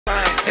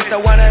the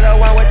one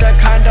with the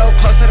condo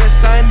close to the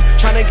sun.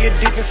 Tryna get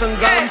deep in some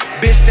gums.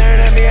 Bitch staring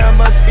at me, I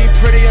must be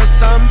pretty or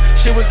some.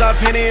 She was off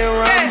Henny and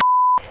rum.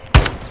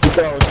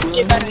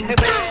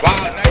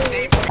 Wow, nice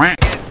aim.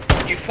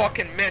 You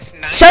fucking missed.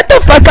 Shut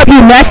the fuck up, you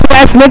nasty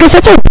ass nigga.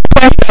 Shut your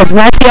ass up,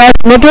 nasty ass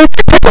nigga.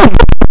 Shut your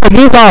up,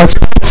 you lost.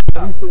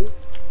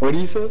 What do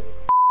you say?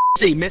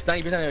 See, you missed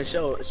 90%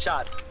 of the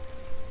shots.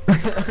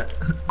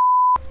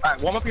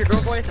 Alright, warm up your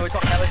girl voice and we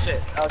talk hella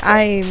shit.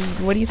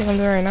 What do you think I'm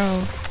doing right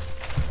now?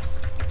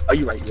 Oh,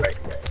 you're right.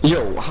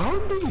 Yo, how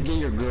do you get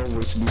your girl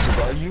voice boosted?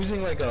 Are you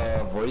using like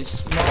a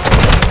voice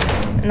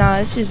mod? Nah,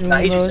 it's just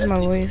me, bro. It's my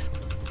voice.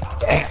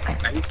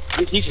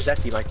 He's just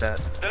zesty like that.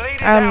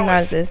 I'm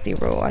not zesty,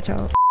 bro. Watch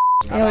out.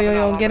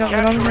 Yo, get on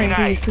the train,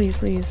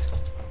 please.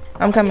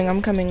 I'm coming.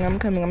 I'm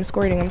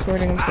squirting.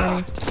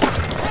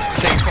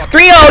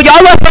 3-0,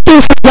 y'all are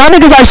fucking shit. Y'all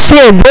niggas are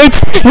shit, bitch.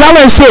 Y'all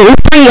are shit.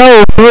 It's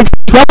 3-0, bitch.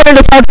 Y'all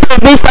wanted to talk to a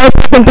bitch by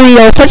fucking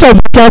 3-0. Shut your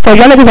bitch ass up.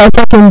 Y'all niggas are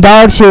fucking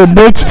dog shit,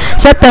 bitch.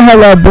 Shut the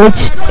hell up,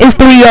 bitch. It's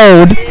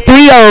 3-0.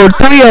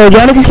 3-0.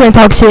 Y'all niggas can't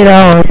talk shit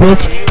at all,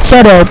 bitch.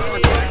 Shut up.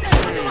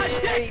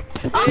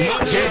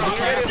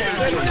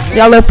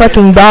 Y'all are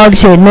fucking dog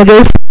shit,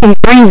 nigga. It's fucking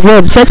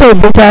 3-0. Shut your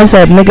bitch ass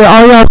up, nigga.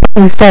 All y'all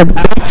fucking suck,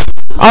 bitch.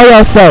 All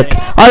y'all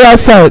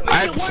suck.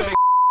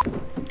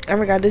 Oh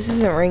my god, this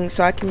isn't ranked,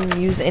 so I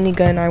can use any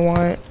gun I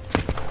want.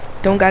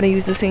 Don't gotta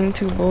use the same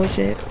two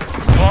bullshit.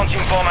 Launching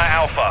bomb at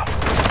Alpha.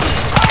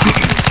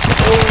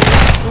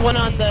 The one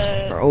on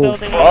the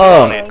building.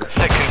 Fuck.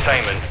 Set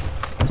containment.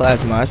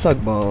 Plasma, I suck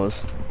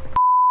balls.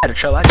 I had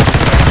to chill. I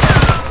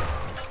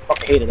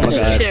fucking hated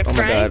that shit. Oh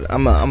my god,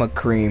 I'm a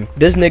cream.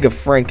 This nigga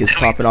Frank is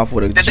popping off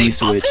with a G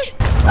switch.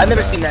 I've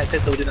never seen that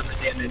pistol do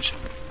enough damage.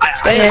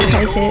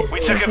 Tight shit. We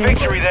took a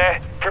victory there.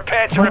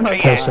 Prepare to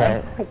repeat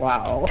it.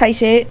 Wow. Tight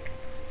shit.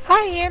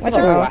 Hi, Watch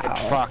your mouth.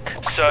 Fuck.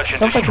 Search and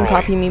Don't fucking destroy.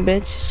 copy me,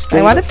 bitch.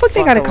 Like, why the fuck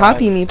they gotta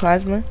copy me,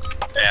 Plasma?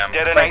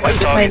 Detonate the Like,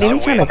 target they be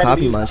to trying to win.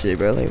 copy My shit,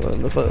 bro. Like, what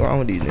the fuck wrong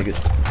with these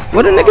niggas?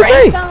 What do niggas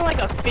say? You sound like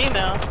a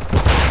female.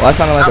 Oh, I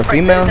sound like a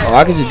female? Oh,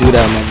 I could just do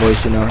that with my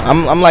voice, you know.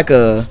 I'm like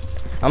a,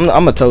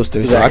 I'm a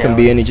toaster, so I can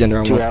be any gender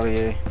I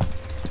want.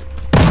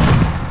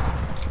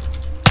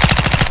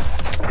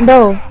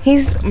 Bro,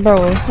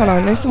 hold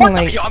on, there's someone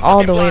like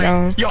all the way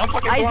down.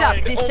 Eyes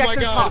up, this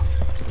sector's hot.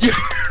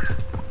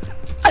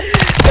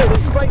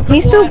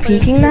 He's still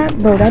peeking that?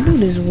 Bro, that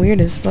dude is weird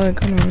as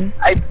fuck. Hold on.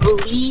 I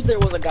believe there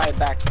was a guy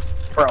back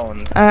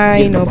prone.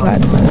 I know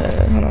Plasma.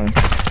 Hold on.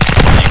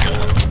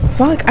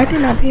 Fuck, I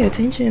did not pay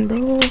attention,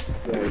 bro.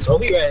 So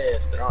be right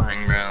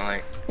throwing, bro.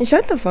 Like, And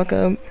shut the fuck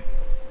up.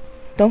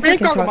 Don't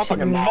fucking talk shit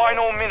to me.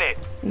 Final minute.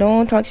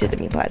 Don't talk shit to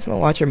me, Plasma.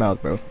 Watch your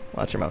mouth, bro.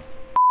 Watch your mouth.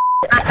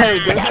 Hey,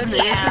 go ahead and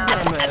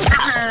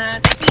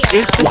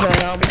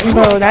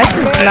Bro, that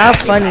shit's not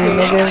funny,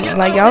 nigga.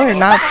 Like, y'all are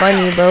not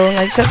funny, bro.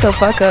 Like, shut the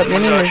fuck up. Your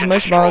name is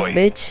Mushballs,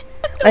 bitch.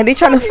 Like, they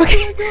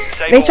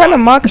tryna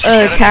mock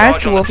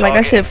Cast Wolf like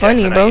that shit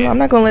funny, bro. I'm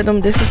not gonna let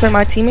them disrespect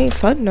my teammate.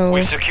 Fuck no.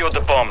 We secured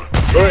the bomb.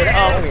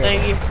 Oh,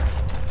 thank you.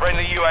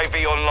 Friendly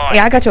UAV online.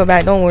 Yeah, I got your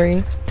back. Don't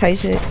worry. Tight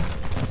shit.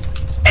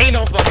 ain't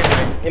no fucking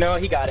way. You know,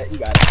 he got it. They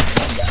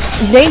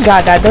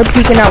got that. They're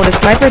peeking out with a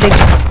sniper.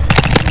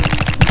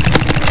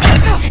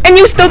 And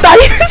you still thought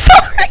you were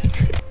sorry.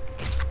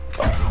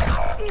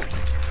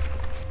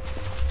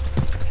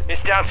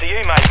 It's down to you,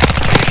 mate.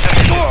 Finish the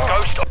mission.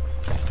 Ghost.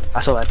 I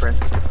saw that,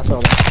 Prince. I saw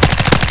that.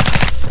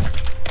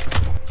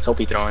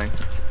 Soapy throwing.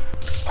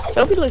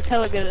 Sophie looks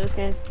hella good at this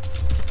game.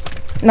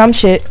 No, I'm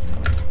shit.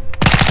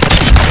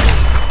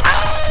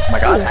 Oh my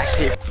god,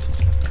 actually.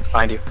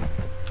 Find you.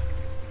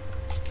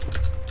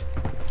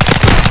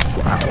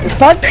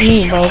 Fuck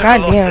me, bro.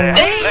 Goddamn.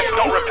 Let's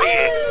not repeat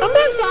it.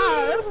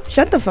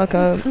 Shut the fuck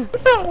up.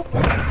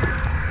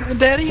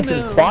 Daddy,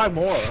 no. 5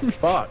 more.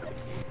 Fuck.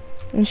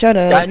 And shut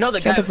up. Yeah, I know the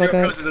Shut guy the fuck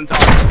up. isn't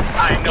talking.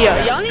 I know.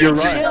 Yeah, y'all need to chill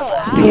out.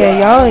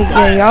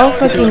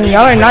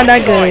 Y'all are not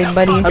that good,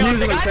 buddy. I'm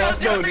using a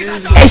crossbow,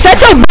 dude. Hey, shut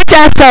your bitch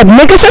ass up,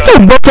 nigga. Shut your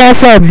bitch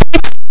ass up,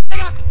 bitch.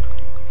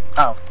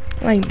 Oh.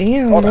 Like,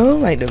 damn, bro.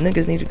 Like, them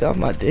niggas need to go off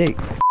my dick.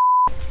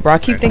 Bro, I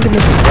keep thinking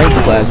this is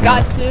ranked Plasma.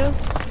 Got to.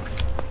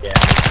 Yeah.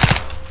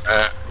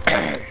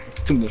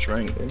 Too much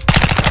rain, dude.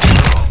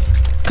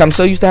 I'm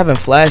so used to having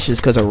flashes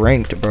because of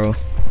ranked, bro.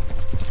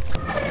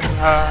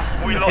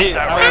 We lost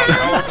that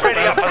round. Ready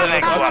up for the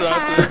next one.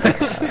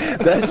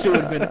 That shit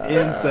would have been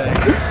insane.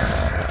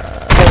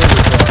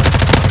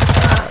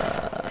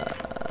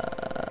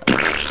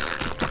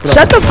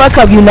 Shut the fuck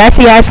up, you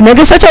nasty ass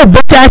nigga. Shut your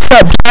bitch ass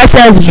up, trash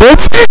ass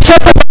bitch.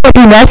 Shut the fuck up,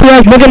 you nasty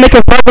ass nigga.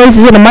 Making fuck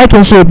voices in the mic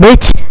and shit,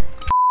 bitch.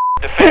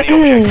 Defend the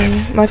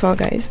objective. My fault,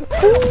 guys.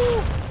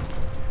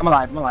 I'm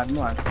alive.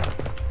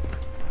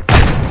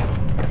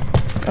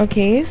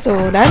 Okay,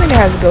 so that nigga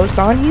has Ghost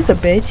on. He's a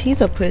bitch.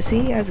 He's a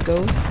pussy. He has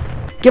Ghost.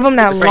 Give him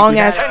that long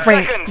ass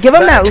Frank. Give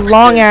him that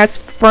long ass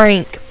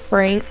Frank. Get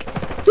him, Frank.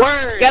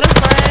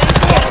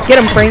 Get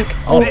him, Frank.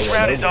 This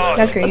round is ours.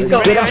 That's crazy.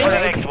 Ready up for the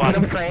next one.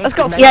 Let's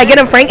go. Yeah, get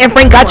him, Frank. And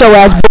Frank got your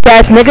ass, bitch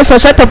ass nigga. So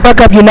shut the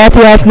fuck up, you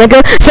nasty ass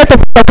nigga. Shut the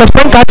fuck up, cause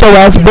Frank got your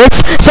ass,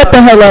 bitch. Shut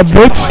the hell up,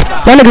 bitch.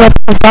 That nigga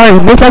fucking sorry,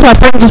 bitch. That's why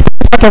Frank just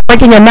fucking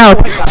Frank in your mouth.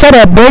 Shut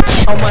up,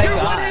 bitch. Oh my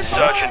god.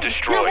 Search and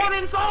destroy.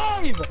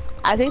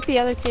 I think the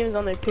other team is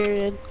on their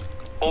period.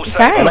 All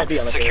Facts.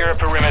 safe. Secure a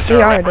perimeter.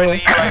 We are, Bring though.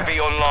 the UAV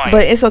online.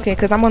 But it's okay,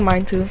 cause I'm on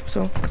mine too.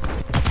 So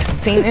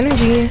same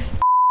energy.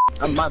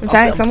 In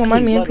fact, I'm on my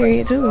man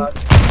period too.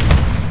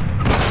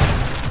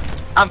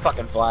 I'm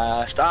fucking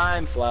flashed.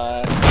 I'm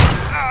flashed.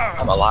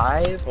 I'm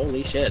alive.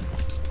 Holy shit.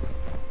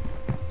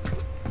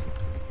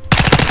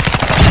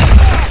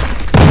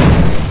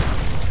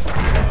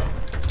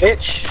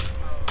 Bitch.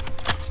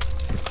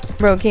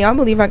 Bro, can y'all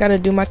believe I gotta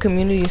do my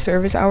community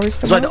service hours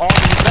That's why tomorrow?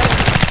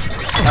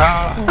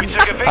 all these We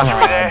took a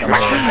victory there.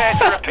 Prepare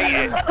to repeat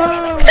it.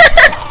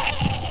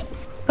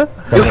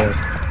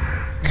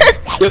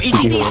 Yo,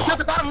 ECD, shut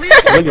the bottom lead.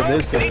 Look at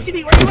this guy.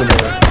 ECD, where you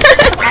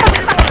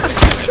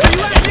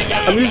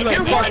I'm using my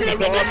fucking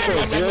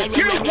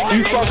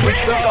You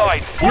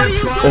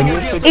fucking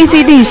suck.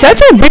 ECD, shut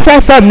your bitch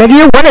ass up, nigga.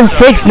 You're 1 and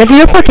 6, nigga.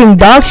 You're fucking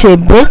dog shit,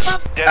 bitch.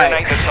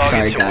 Detonate the target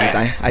Sorry to guys,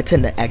 win. I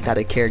tend to act out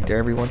of character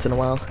every once in a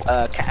while.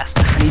 Cast,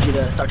 I need you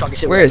to start talking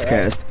shit. Where with is us,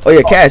 alright? Cast? Oh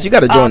yeah, Cast, you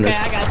gotta join Okay,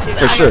 us. I got you.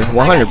 For sure,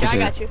 I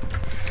got you.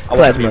 100%.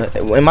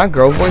 Plasma, in my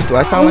girl voice, do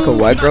I sound like a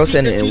white girl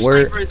saying an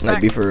N-word? Like,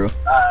 be for real.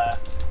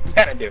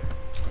 Kinda do.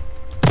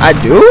 I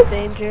do?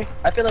 Danger.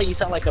 I feel like you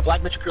sound like a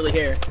black bitch with curly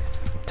hair.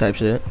 Type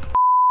shit.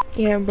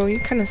 Yeah, bro, you're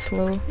kind of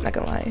slow. Not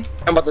gonna lie.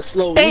 I'm about to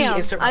slow Damn,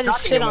 and start I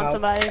just knocking shit him on out.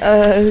 somebody.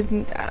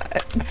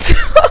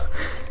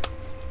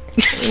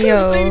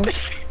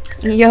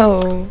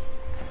 Yo.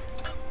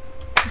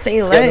 Say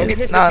don't less. get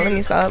this Nah, shit. let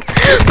me stop.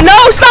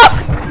 No, stop!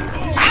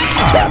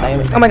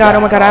 Oh my god,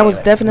 I was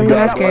definitely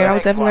not scared. I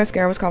was definitely not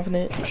scared. I was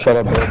confident. Shut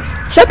up,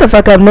 bitch. Shut the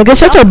fuck up, nigga.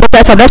 Shut your bitch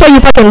ass up. That's why you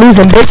fucking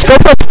losing, bitch. Go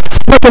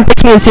fucking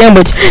fix me a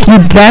sandwich, you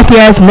nasty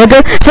ass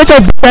nigga. Shut your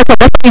bitch ass up.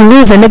 That's why you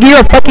losing, nigga. You're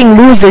a fucking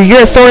loser.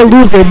 You're a sore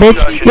loser,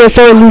 bitch. You're a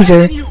sore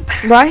loser.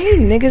 Bro, I hate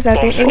niggas that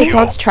think they can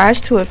talk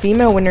trash to a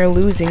female when they're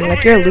losing.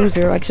 Like, you're a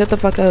loser. Like, shut the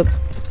fuck up,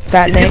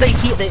 fat Because neck. they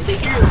hear your voice, they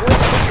think you're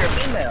a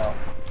female.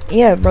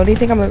 Yeah, bro, they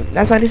think I'm a.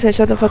 That's why they said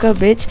shut the fuck up,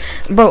 bitch.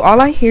 Bro,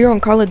 all I hear on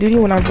Call of Duty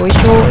when I voice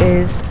troll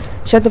is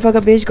shut the fuck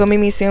up, bitch. Go make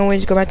me a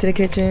sandwich. Go back to the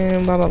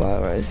kitchen. Blah blah blah.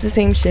 Bro. It's the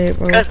same shit,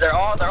 bro. Because they're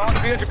all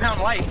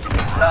 300-pound light.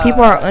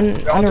 People are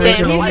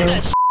unoriginal, bro.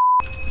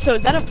 So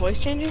is that a voice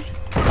changer?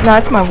 Nah,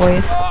 it's my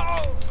voice.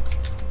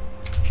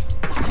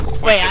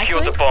 We Wait,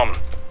 secured the actually? bomb.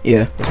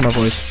 Yeah, it's my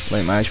voice.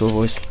 Like, my actual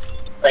voice.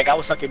 Like, I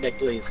will suck your dick,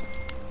 please.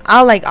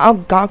 I'll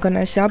gawk on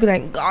that shit. I'll be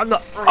like, gawk.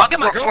 I'll get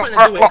my girlfriend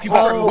to do it if you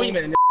are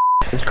women.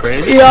 It's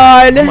crazy.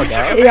 Yawn. Oh my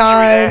god.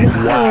 Yawn.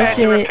 Oh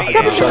shit.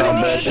 Shut up,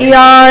 bitch.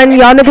 Yawn.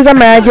 Y'all niggas are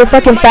mad. You're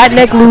fucking fat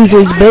neck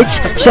losers, bitch.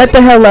 Shut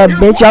the hell up,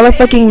 bitch. Y'all are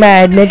fucking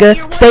mad,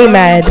 nigga. Stay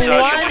mad. Search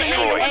and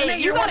destroy. Hey,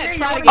 you gotta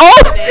try to get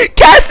Oh, today.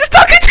 Cass is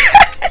talking to.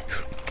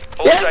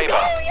 All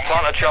saber.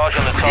 Plant a charge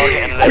on the target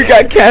and We level.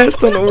 got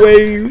Cass on the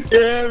wave.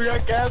 Yeah, we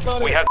got gas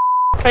on We have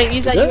Frank,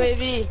 use that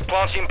UAV.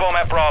 planting bomb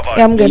at Bravo.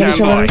 Yeah, I'm good. I'm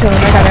chilling. I'm chilling.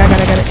 I got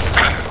it.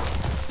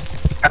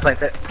 I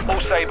played it. All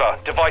saber.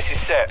 Device is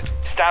set.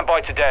 Stand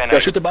by to Yo,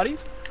 detonate. shoot the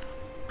buddies?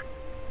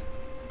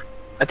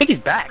 I think he's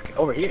back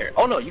over here.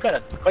 Oh no, you got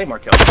a claymore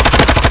kill.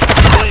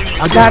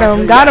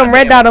 Got him,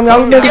 red dot him.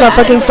 Y'all niggas are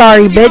fucking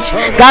sorry, bitch.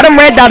 Got him,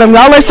 red dot him.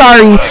 Y'all are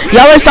sorry.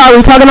 Y'all are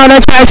sorry. Talking all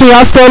that trash and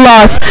y'all still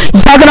lost. You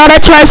talking all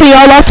that trash and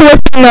y'all lost to a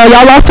female.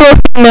 Y'all lost to a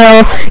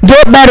female.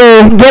 Get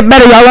better.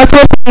 Y'all lost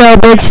to a female,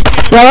 bitch.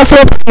 Y'all lost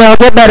to a female.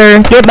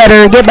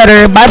 Get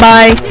better. Bye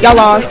bye. Y'all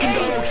lost.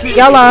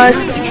 Y'all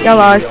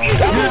lost.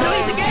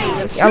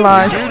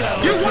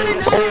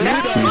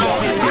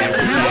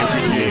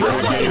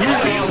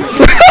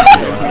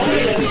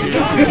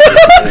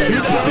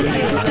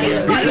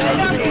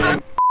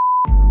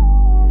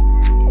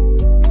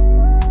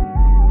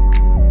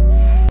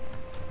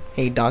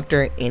 Hey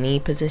doctor, any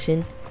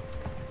position?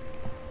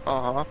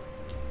 Uh-huh.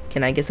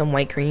 Can I get some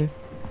white cream?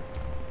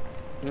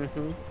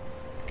 Mm-hmm.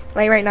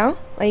 Like right now?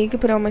 Like you can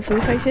put it on my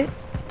food type shit?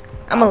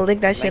 I'm gonna lick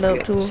that shit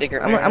up too.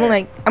 Secret I'm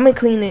gonna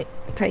clean it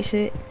type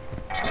shit.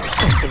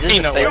 Is this a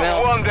You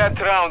female? won that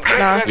round. Get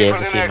Nah. ready Yeah,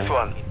 for it's the a next female.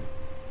 one.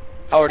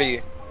 How old are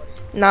you?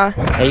 Nah,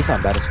 Hey, you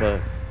sound bad as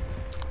fuck.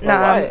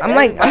 I'm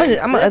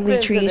an ugly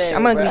tree.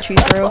 I'm an ugly tree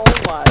for real.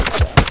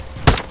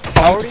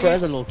 How old are you?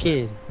 As a little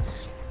kid.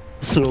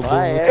 It's a little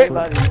boy.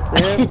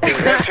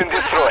 Search and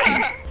destroy.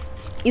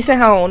 You said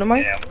how old am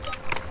I?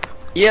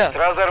 Yeah,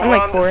 Trouser I'm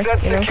like 4, one,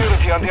 set you know?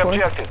 security on the I'm 4.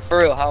 objective. for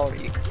real, how old are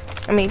you?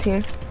 I'm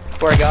 18.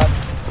 Swear to God.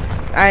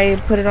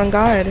 I put it on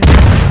God.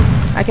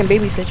 I can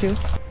babysit you.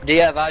 Do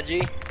you have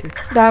IG?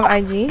 Do I have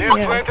IG? You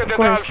Yeah, planted of an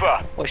course.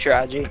 alpha. What's your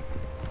IG?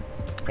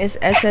 It's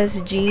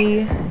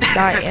ssg.anna.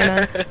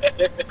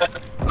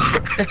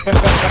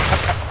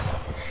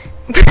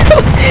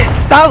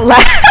 Stop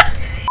laughing.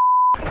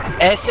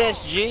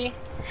 SSG?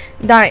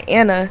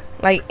 Diana,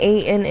 like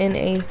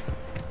ANNA.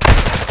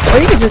 Or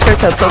you could just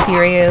search up Sophie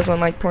Reyes on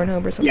like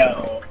Pornhub or something.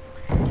 Yo.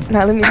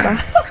 Nah, let me stop.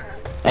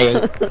 Hey,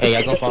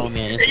 y'all go follow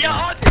me on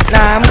Instagram.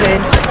 Nah, I'm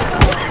good.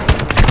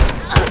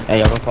 Hey,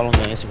 y'all go follow me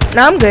on Instagram.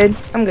 Nah, I'm good.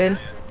 I'm good.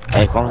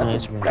 Hey, follow me on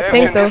Instagram.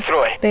 Thanks though.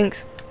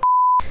 Thanks.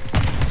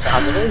 So how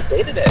did they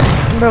say today?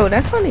 Bro,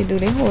 that's how they do.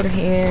 They hold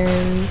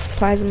hands.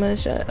 Plasma,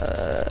 shut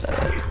up.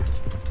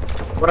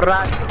 What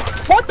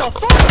the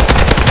fuck?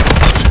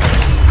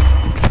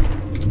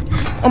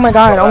 Oh my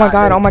god, oh my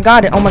god, oh my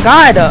god, oh my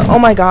god, oh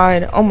my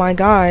god, oh my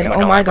god,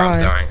 oh my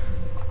god.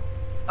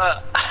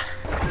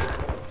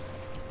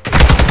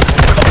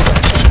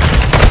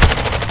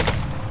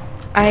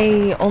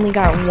 I only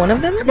got one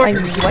of them? Like,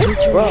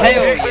 what?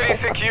 Hell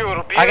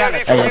yeah. I got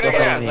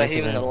a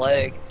even the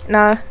leg.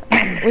 Nah,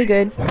 we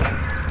good.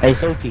 Hey,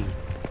 Sophie.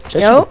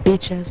 Shut Yo. your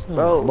bitch ass up,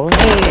 bro.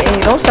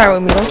 Hey, don't start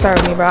with me, don't start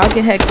with me, bro. I'll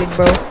get hectic,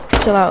 bro.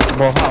 Chill out.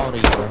 Bro, how old are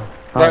you, bro?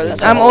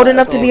 I'm old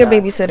enough to be a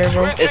babysitter,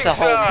 bro. It's a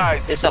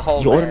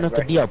whole. You're old enough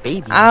to be a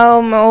baby.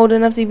 I'm old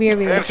enough to be a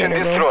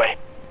babysitter, bro.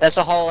 That's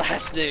a whole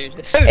ass dude.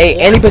 Hey,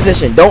 any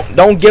position.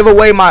 Don't give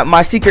away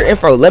my secret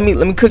info. Let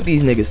me cook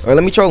these niggas or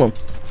let me troll them.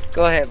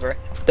 Go ahead, bro.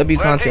 W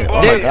content.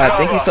 Oh my god,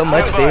 thank you so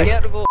much, dude.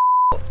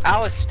 I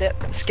was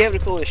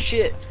skeptical as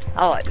shit.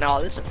 I was like, nah,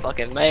 this is a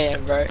fucking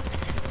man, bro.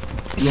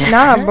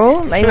 Nah, bro.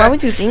 Like, why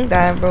would you think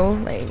that, bro?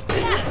 Like,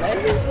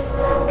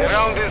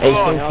 Hey,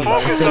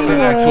 Sophie, take care of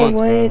our kids,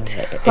 what?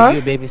 bro. If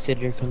your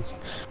babysitter comes,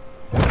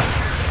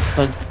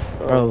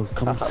 bro,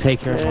 come take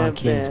care of my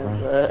kids,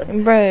 bro.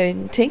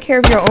 Bruh, take care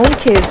of your own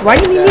kids. Why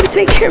do you need me to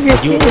take care of your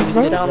kids,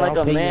 bro? You sound like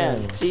a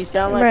man. She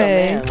sound like a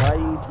man. Why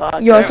you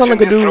talking? Yo, I sound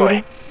like a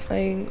dude.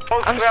 Like,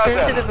 I'm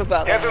sensitive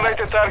about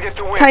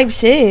that. type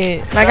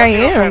shit. Like I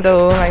am,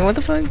 though. Like, what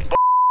the fuck?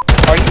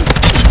 Are you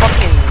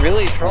fucking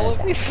really trolling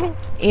people?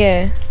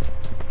 Yeah.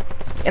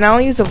 And I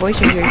don't use a voice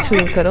changer,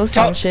 too, because those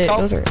sound shit.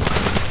 Those are...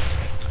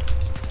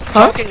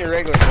 Huh? Talk in your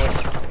regular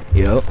voice.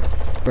 Yup.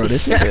 Bro,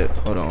 this nigga.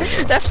 Hold on. Bro.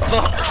 That's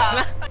fucked.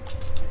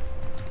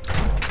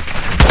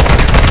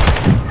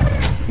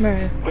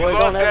 Bruh. Boy,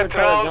 don't ever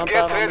try to jump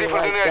out on me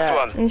like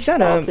that. And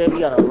shut up. Okay, we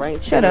gotta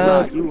rank. Shut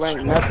up. You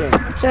rank nothing.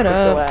 Shut Go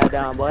up. ahead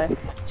down, boy.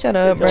 Shut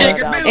up, bro. Sit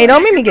down. Hey,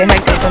 don't make me get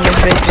hectic on this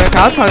bitch, bro. 'Cause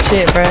I'll talk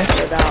shit, bro.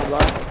 Sit down, bro.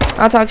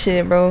 I'll talk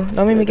shit, bro.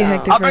 Don't make me get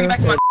hectic, bro.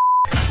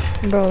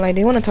 Bro, like,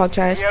 they want to talk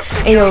trash.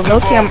 Hey, yo,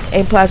 low-key, I'm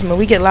a plasma.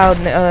 We get loud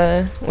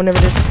whenever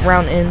this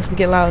round ends. We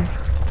get loud.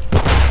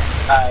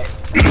 Alright.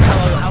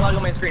 How loud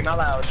am I scream? How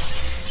loud?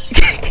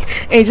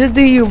 Hey, just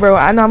do you, bro.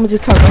 I know I'm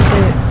just talking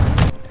shit.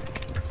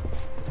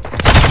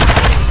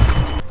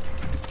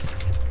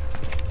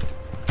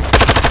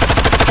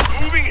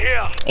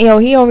 Hey, yo,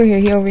 he over here.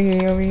 He over here.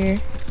 He over here.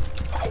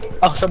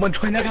 Oh, someone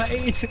joined that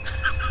guy.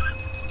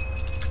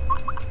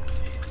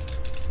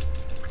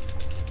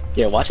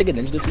 Yeah, watch it get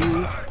ninja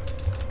defused.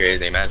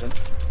 Crazy, imagine.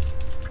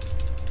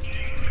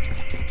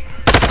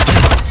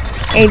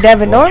 Hey,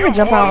 Devin, don't ever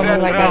jump out on me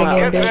like that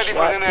again, bitch.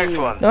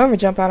 Don't ever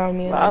jump out on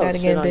me like that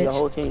again, bitch.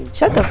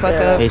 Shut the fuck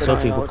up. Hey,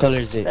 Sophie, what color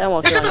is it?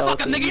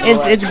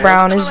 It's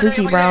brown. It's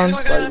dookie brown.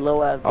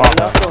 Oh,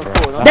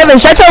 Devin,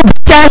 shut your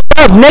bitch ass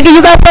up, nigga.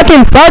 You got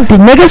fucking fucked,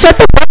 nigga. Shut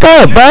the fuck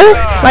up, bro.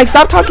 Like,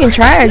 stop talking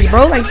trash,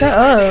 bro. Like, shut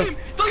up.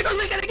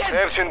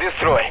 Search and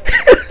destroy.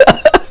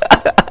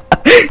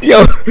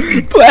 Yo,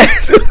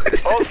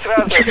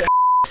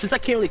 Since I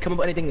can't really come up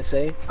with anything to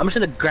say, I'm just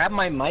gonna grab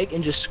my mic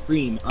and just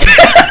scream. He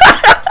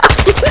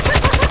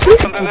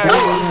was not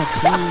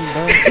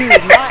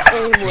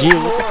aiming.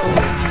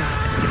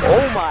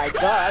 Oh my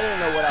god, I didn't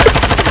know what I was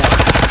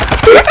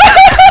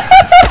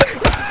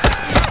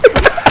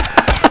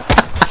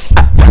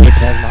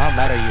doing. How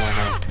mad are you on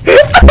that?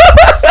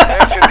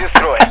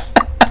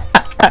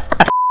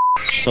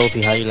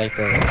 Sophie, how you like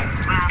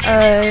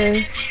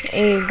that?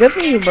 Hey, good for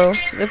you, bro.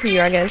 Good for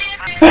you, I guess.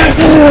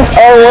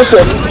 I want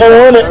it.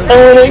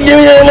 Give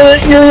me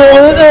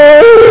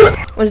it.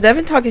 Was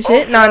Devin talking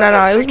shit? No.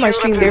 It was my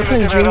stream. They were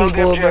playing Dreamy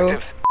Bull, bro.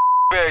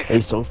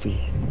 Hey,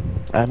 Sophie,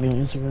 add me on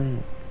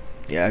Instagram.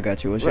 Yeah, I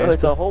got you. What's your Bro,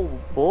 it's a Insta? whole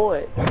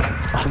boy.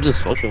 I'm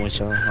just fucking with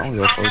y'all. I don't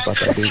give a fuck about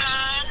that bitch.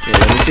 Yeah,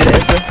 let me see the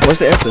Insta. What's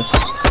the Insta?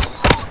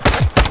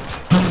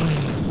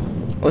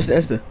 What's the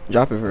Insta?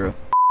 Drop it for real.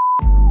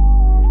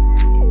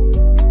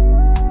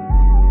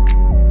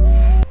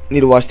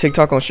 Need to watch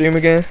TikTok on stream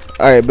again?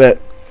 Alright, bet.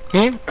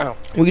 Oh.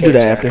 We can do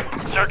that after.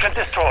 Search and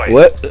destroy.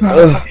 What?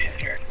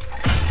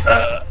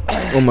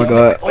 Oh my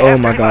god. Oh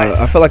my god.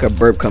 I feel like a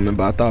burp coming,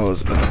 but I thought I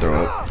was gonna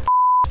throw up.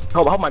 I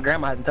hope my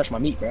grandma hasn't touched my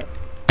meat, bro.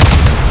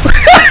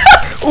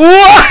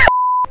 What?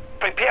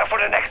 Prepare for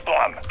the next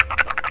one.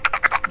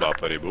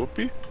 Bapari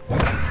boopy.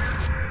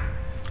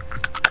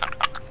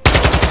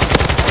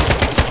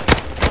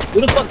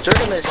 Who the fuck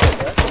jerking that shit,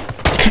 bro?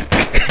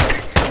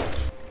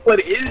 What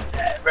is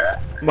that, bro?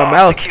 My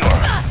mouth.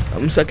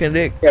 I'm sucking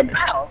dick. Your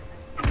mouth?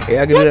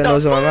 Yeah, I can do that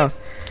nose in my mouth.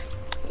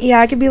 Yeah,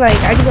 I could be like,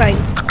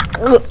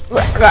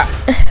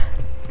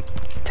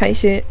 tight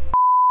shit.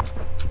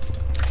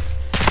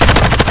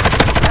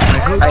 I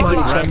hope my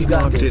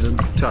grandma didn't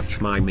touch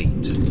my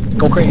meat.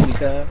 Go crazy,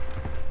 cuz.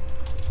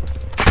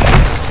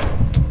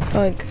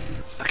 Fuck.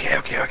 Okay.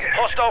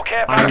 Hostile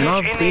care I package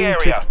love in the being area.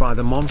 ticked by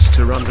the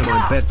monster under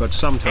my bed, but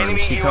sometimes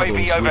Enemy he UAV cuddles with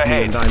me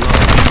overhead. and I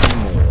love him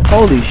more.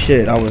 Holy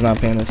shit, I was not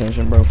paying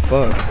attention, bro.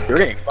 Fuck. You're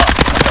getting fucked.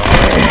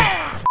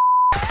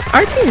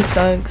 Our team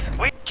sucks.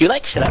 Do you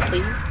like shut up,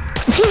 please?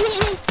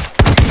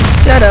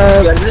 Shut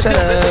up. Shut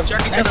up.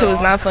 That shit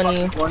was not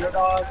funny.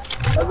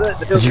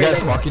 Did you guys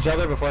fuck each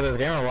other before this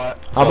game or what?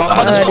 How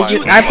about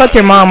I fucked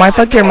your mom. I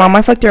fucked your mom.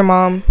 I fucked your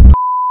mom.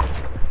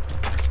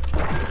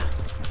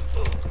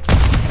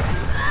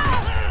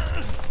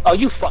 Oh,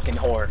 you fucking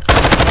whore.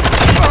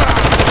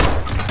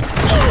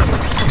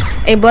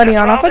 Hey, Bloody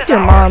on, I fucked your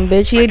mom,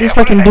 bitch. She ate this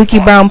fucking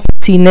Dookie Brown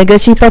pussy, nigga.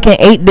 She fucking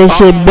ate this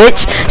shit,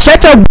 bitch.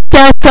 Shut your bitch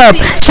ass up.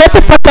 Shut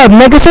the fuck up,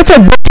 nigga. Shut your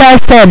bitch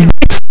ass up,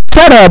 bitch.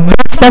 Shut up,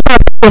 bitch. That's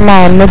not your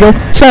mom, nigga.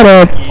 Shut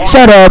up.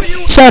 Shut up.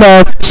 Shut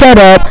up. Shut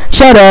up.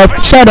 Shut up.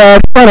 Shut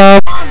up. Shut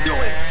up.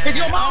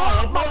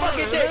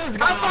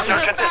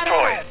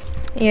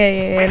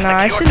 Yeah. Nah,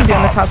 I shouldn't be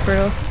on the top for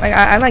real. Like,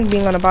 I like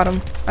being on the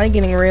bottom. I like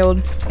getting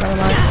railed. Not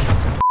gonna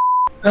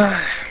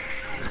lie.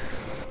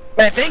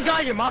 Man, thank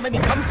God your mom made me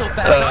come so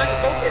fast. Now I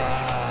can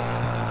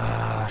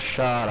focus.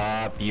 Shut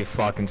up, you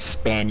fucking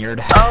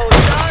Spaniard. Oh,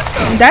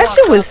 shut up. That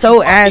shit was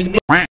so ass. You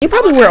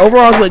probably wear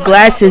overalls with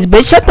glasses,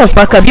 bitch. Shut the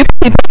fuck up. You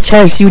probably play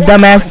chess, you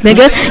dumbass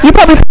nigga. You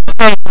probably play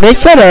chess,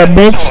 bitch. Shut up,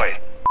 bitch.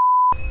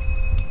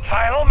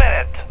 Final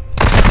minute.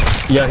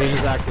 Yeah, he's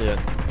exactly it.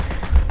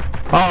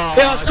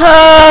 Shut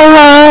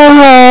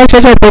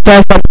your bitch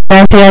ass up,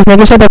 nasty ass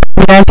nigga. Shut the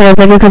nasty ass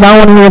nigga, cause I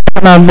don't wanna hear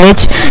about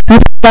bitch. You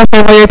got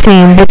to for your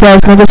team, bitch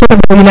ass nigga. Shut the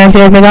fuck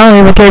nasty ass nigga. I don't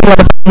even care if you got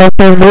the next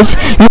thing, bitch.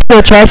 You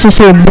still trash and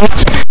shit,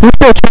 bitch. You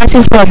still trash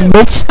as fuck,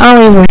 bitch. I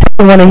don't even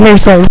wanna hear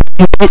something,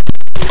 bitch.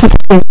 You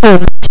fucking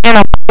bitch. And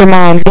I fuck your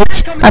mom,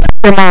 bitch. I fuck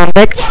your mom,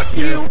 bitch.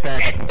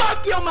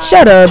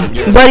 Shut up.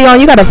 Buddy on,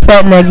 you got a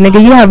fat neck,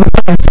 nigga. You have a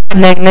fucking fat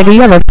neck, nigga.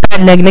 You have a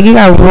fat neck, nigga. You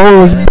got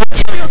rolls,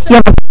 bitch. You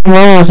have a fucking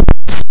rolls, bitch.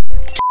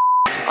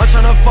 I'm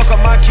tryna fuck up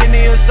my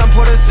kidney and some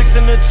put a 6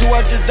 in the 2.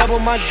 I just double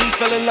my deuce,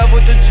 fell in love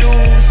with the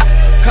Jews.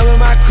 Come in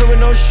my crib with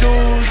no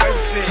shoes.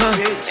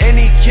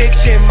 Any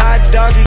kitchen, my dog.